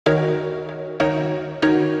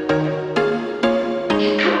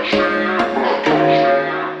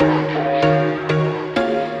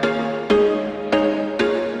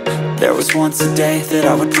once a day that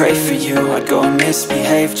I would pray for you. I'd go and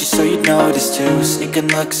misbehave just so you'd notice too. Sneaking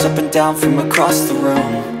looks up and down from across the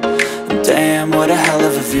room. And damn, what a hell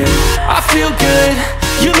of a view. I feel good,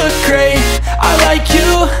 you look great, I like you,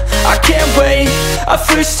 I can't wait. A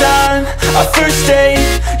first time, a first date,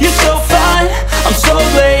 you're so fine, I'm so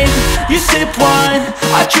late. You sip wine,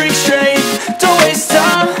 I drink straight, don't waste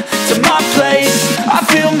time to my place. I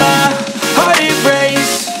feel my heart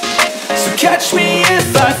erase, so catch me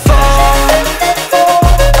if I fall.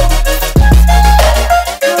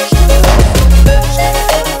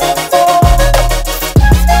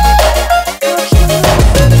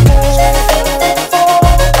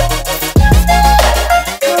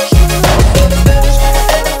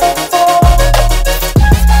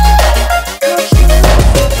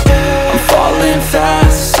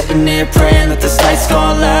 Praying that this night's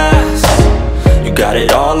gonna last. You got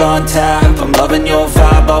it all on tap, I'm loving your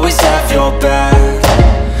vibe, always have your back.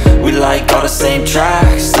 We like all the same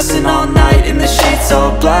tracks, listen all night in the sheets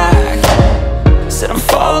all black. Said I'm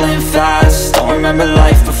falling fast, don't remember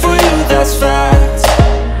life before you, that's fact.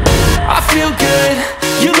 I feel good,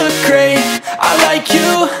 you look great, I like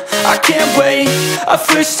you, I can't wait. A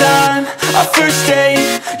first time, a first date,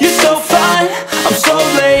 you're so fine, I'm so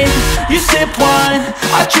late. You sip wine,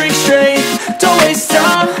 I drink straight, don't waste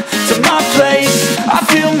time to my place. I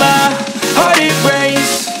feel my heart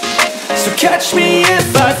erase, so catch me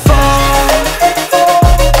if I fall.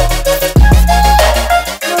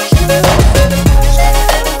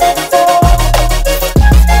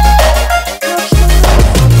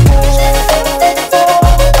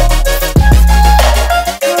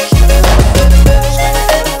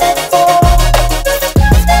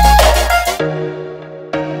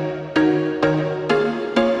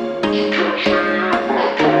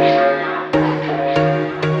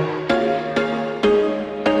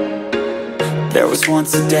 There was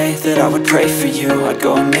once a day that I would pray for you. I'd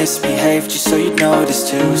go and misbehave just so you'd notice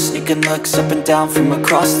too. Sneaking looks up and down from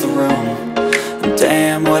across the room. And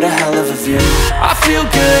damn, what a hell of a view. I feel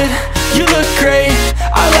good, you look great,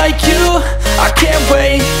 I like you, I can't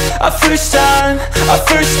wait. A first time, a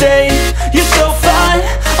first date, you're so fine,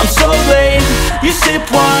 I'm so late. You sip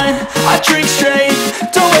wine, I drink straight,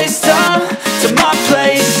 don't waste time to my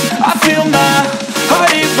place. I feel my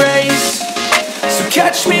heart erase, so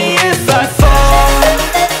catch me if I fall.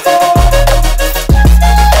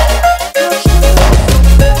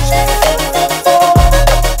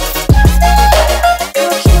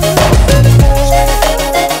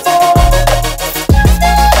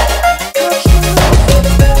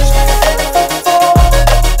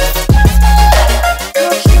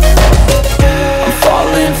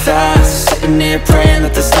 Praying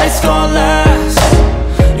that this night's gonna last.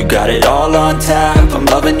 You got it all on tap, I'm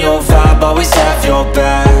loving your vibe, always have your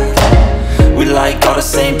back. We like all the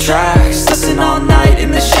same tracks, listen all night in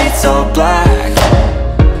the sheets all black.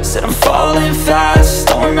 Said I'm falling fast,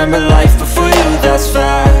 don't remember life before you, that's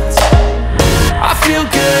fact. I feel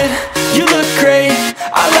good, you look great,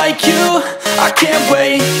 I like you, I can't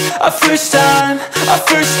wait. A first time, a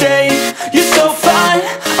first date, you're so fine,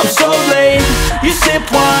 I'm so late. You sip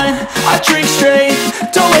wine, I drink straight,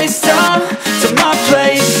 don't waste time to my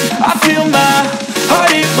place. I feel my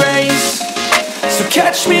heart erase, so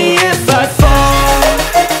catch me if I fall.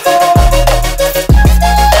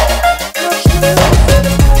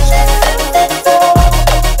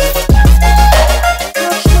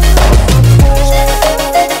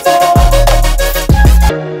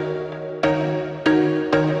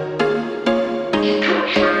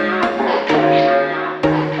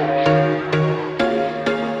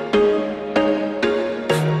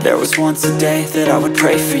 There was once a day that I would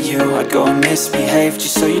pray for you. I'd go and misbehave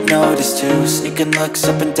just so you'd notice too. Sneaking looks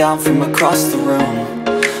up and down from across the room.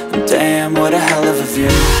 And damn, what a hell of a view.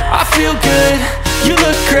 I feel good, you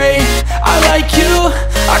look great, I like you,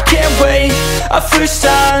 I can't wait. A first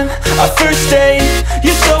time, a first date,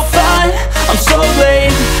 you're so fine, I'm so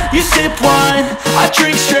late. You sip wine, I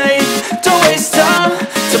drink straight, don't waste time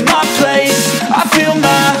to my place. I feel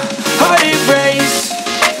my heart erase,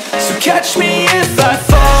 so catch me if I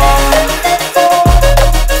fall.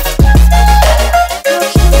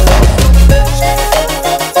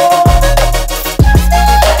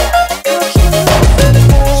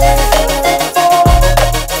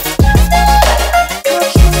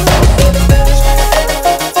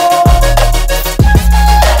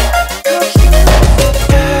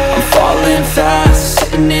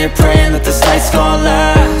 Praying that this night's gonna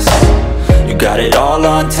last. You got it all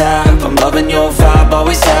on tap, I'm loving your vibe,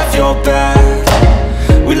 always have your back.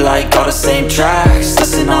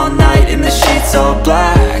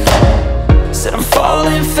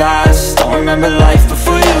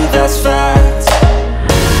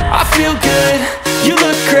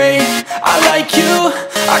 like you,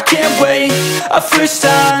 I can't wait. A first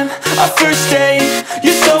time, a first date.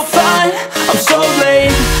 You're so fine, I'm so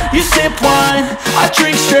late. You sip wine, I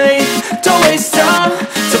drink straight. Don't waste time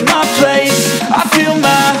to my place. I feel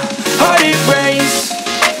my heart erase.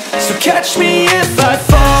 So catch me if I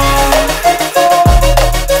fall.